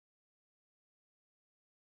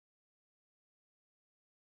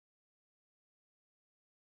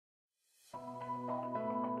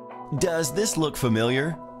Does this look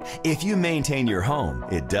familiar? If you maintain your home,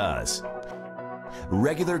 it does.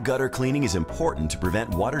 Regular gutter cleaning is important to prevent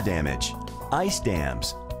water damage, ice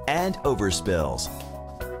dams, and overspills.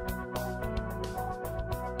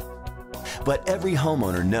 But every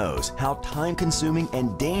homeowner knows how time-consuming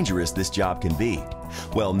and dangerous this job can be.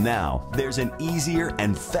 Well, now there's an easier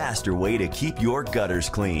and faster way to keep your gutters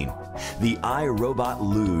clean. The iRobot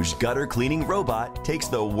Looj gutter cleaning robot takes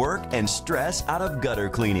the work and stress out of gutter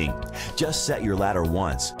cleaning. Just set your ladder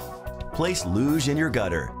once. Place Looj in your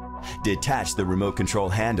gutter. Detach the remote control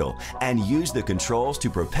handle and use the controls to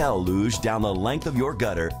propel Looj down the length of your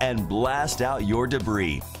gutter and blast out your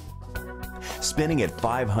debris. Spinning at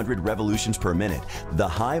 500 revolutions per minute, the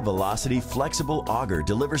high-velocity flexible auger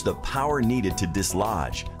delivers the power needed to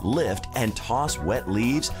dislodge, lift, and toss wet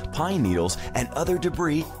leaves, pine needles, and other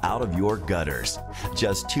debris out of your gutters.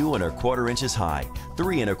 Just 2 1/4 inches high,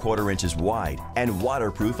 3 1/4 inches wide, and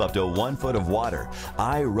waterproof up to 1 foot of water,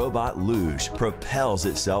 iRobot Looj propels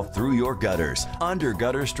itself through your gutters, under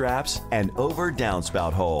gutter straps, and over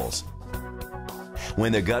downspout holes.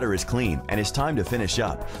 When the gutter is clean and it's time to finish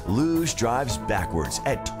up, Looj drives backwards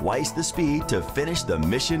at twice the speed to finish the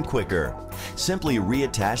mission quicker. Simply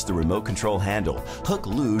reattach the remote control handle, hook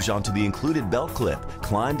Looj onto the included belt clip,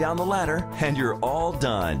 climb down the ladder, and you're all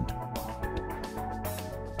done.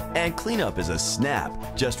 And cleanup is a snap.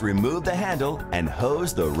 Just remove the handle and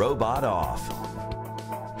hose the robot off.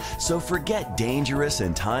 So forget dangerous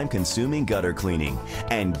and time-consuming gutter cleaning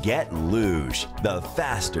and get Looj, the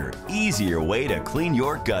faster, easier way to clean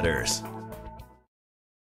your gutters.